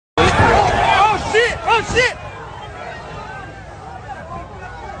Oh shit!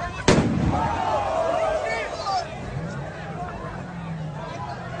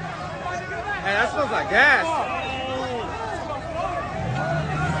 Hey, that smells like gas.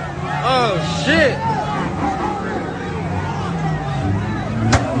 Oh shit!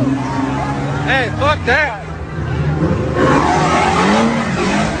 Hey, fuck that!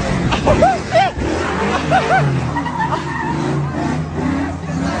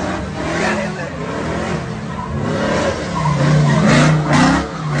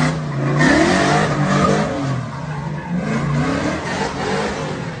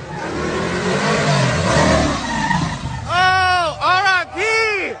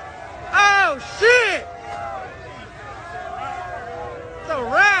 Oh shit!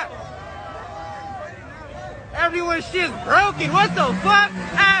 Everyone's shit's broken. What the fuck?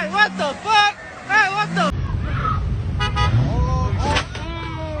 Hey, what the fuck? Hey, what the?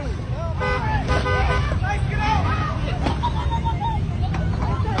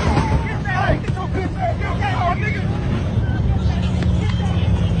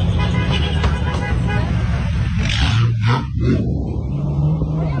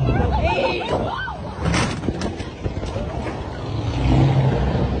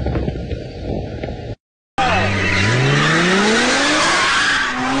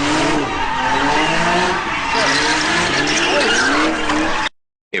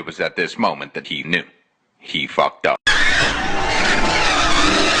 It was at this moment that he knew. He fucked up.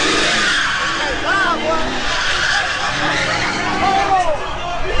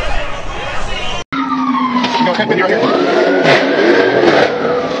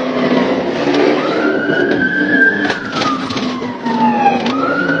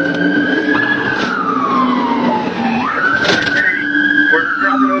 We're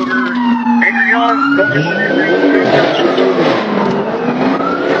dropping over Adrian.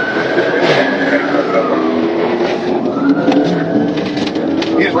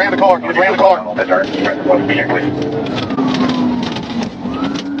 He just ran the car. That's right.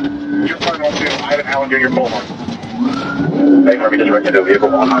 Just turn on to Ivan Allen Jr. Bullhorn. Hey, Harvey, just directed to a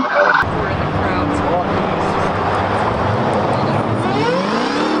vehicle on Ivan Allen.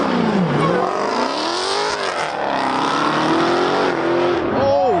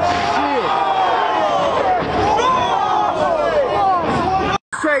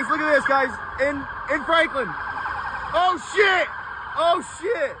 Chase, look at this, guys. In Franklin. Oh shit! Oh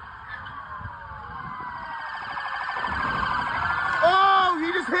shit! Oh,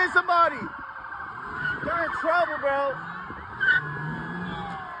 he just hit somebody. They're in trouble, bro.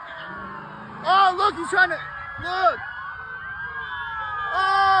 Oh, look, he's trying to look.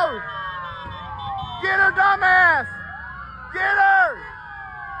 Oh! Get her, dumbass! Get her!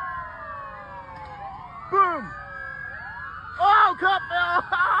 Boom! Oh, cup! Oh!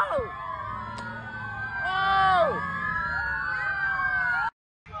 Oh!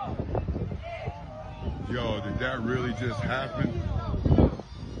 Yo, did that really just happen?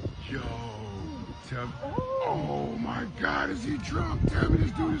 Yo, tell me. Oh my God, is he drunk? Tell me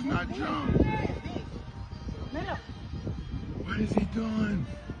this dude is not drunk. What is he doing?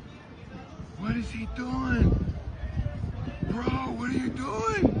 What is he doing? Bro, what are you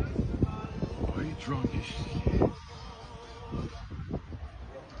doing? Oh, he drunk as shit.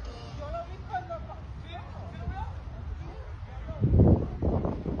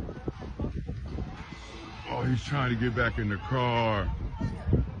 Oh, he's trying to get back in the car.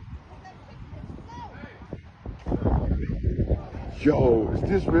 Yo, is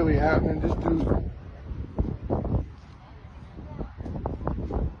this really happening? This dude.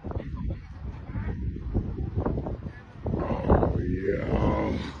 Oh, yeah.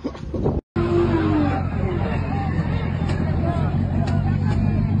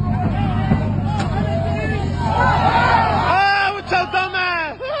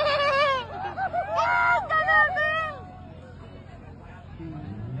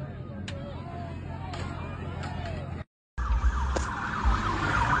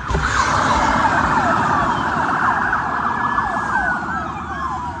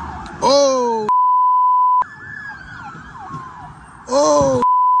 Oh! Oh!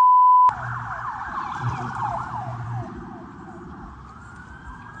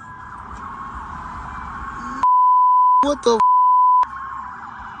 What the?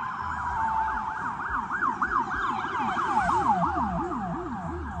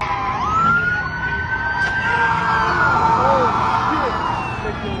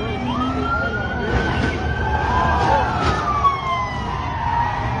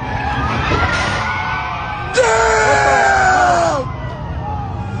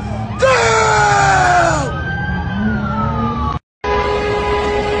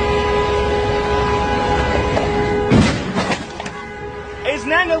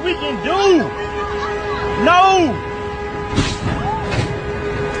 we can do. No.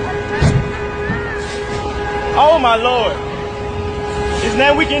 Oh my Lord. There's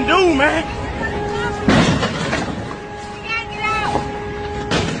nothing we can do, man. We gotta get out.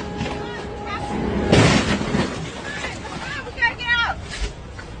 We gotta get out.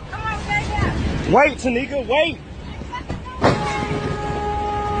 Come on, we gotta get out. Wait, Tanika, wait.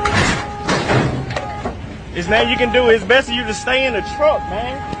 There's nothing you can do. It's best for you to stay in the truck,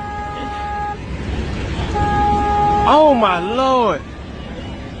 man. Oh my Lord.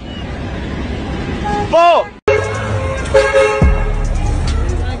 Fuck.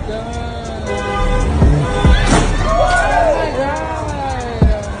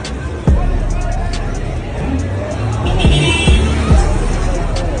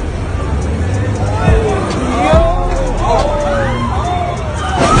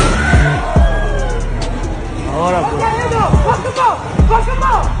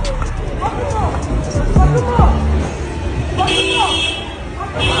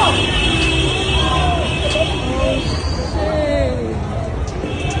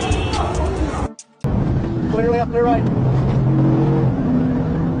 Clear left, clear right.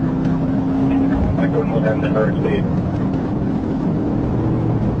 I couldn't let them to hurt speed.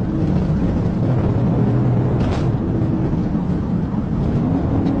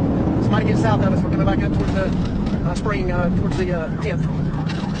 Somebody get south of us. We're coming back up towards the spring, towards the 10th.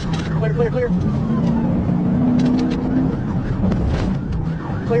 Clear, clear, clear.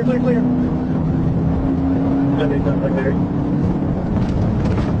 Clear, clear, clear.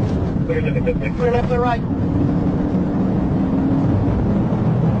 Clear left, clear right.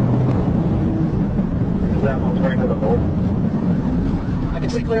 That one's right to the north. I can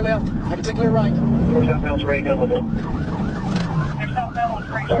see clear left. I can see clear right. North southbound straight down the middle.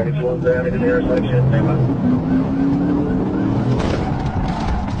 Sorry, slow down in the intersection. Stand by.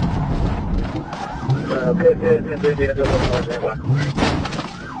 Pit, stand by.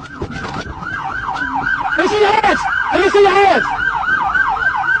 Let me see your hands! Let me see your hands!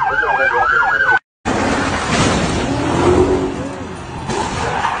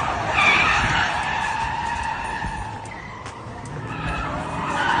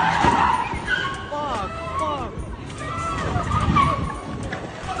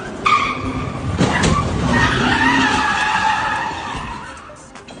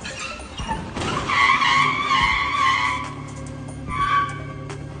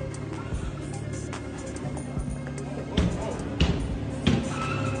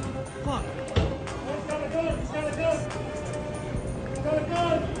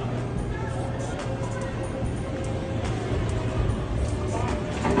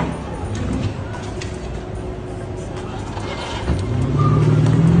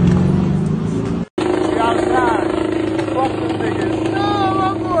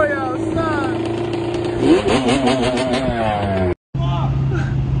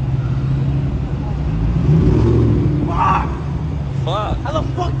 How the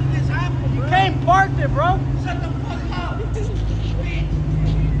fuck did this happen? You came parked it, bro. Shut the fuck up.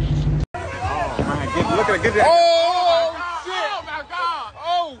 Look at it, get that. Oh, shit. Oh, my God.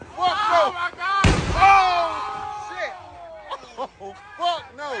 Oh, fuck no. Oh, my God. Oh, shit. Oh, fuck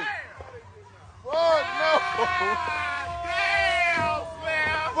no. Fuck no. Damn,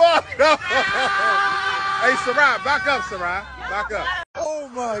 Slim. Fuck no. Hey, Sarai, back up, Sarai. Back up. Oh,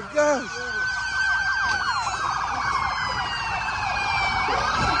 my gosh.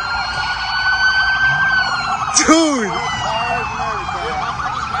 Dude.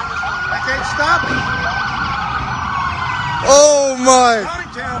 I can't stop it. Oh my.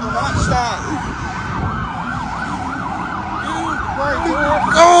 Running town will not stop.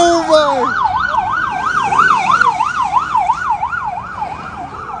 Oh my.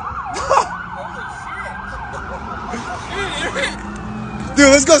 Dude,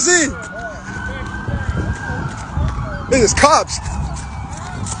 let's go see. This is cops.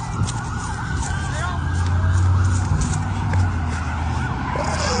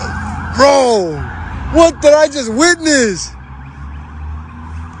 Bro, what did I just witness?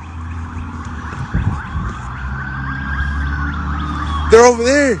 They're over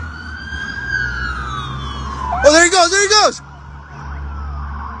there. Oh, there he goes, there he goes.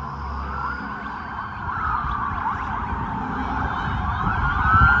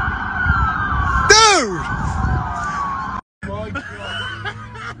 Dude!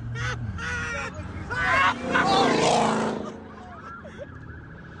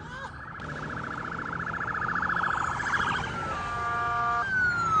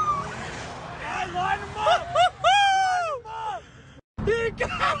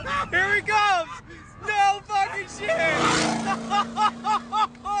 Here he comes! No fucking shit!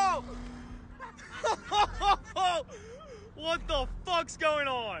 What the fuck's going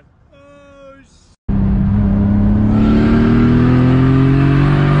on? Oh shit.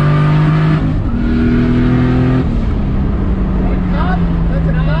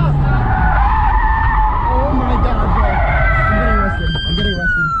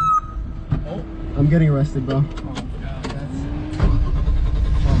 I'm getting arrested, bro. Oh god, that's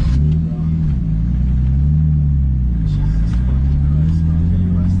Fuck me, bro. Jesus fucking Christ, bro. I'm getting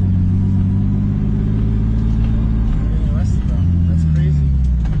arrested. I'm getting arrested, bro. That's crazy.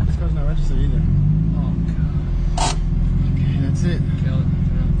 This car's not registered either. oh god. Okay, that's it. Kill it.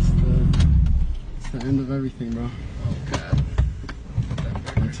 It's the end of everything, bro. Oh god.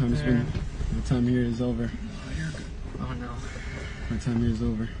 My time's been. My time here is over. Oh no. My time here is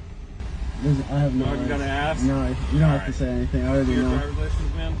over. I have no. Oh, you gotta ask? No, you don't have to say anything. I already Your know. driver's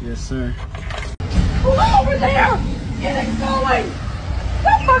license, man? Yes, sir. Pull over there! Get it going!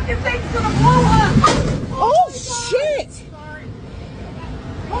 That fucking thing's gonna blow up! Oh shit! Sorry.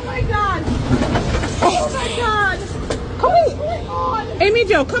 Oh my god! Oh my god! Come in. What's going on? Amy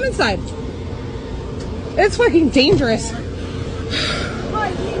Jo, come inside. It's fucking dangerous.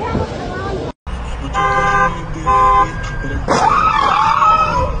 Mike, we have a salon.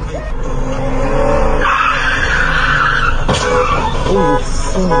 Oh,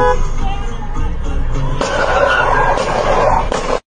 son.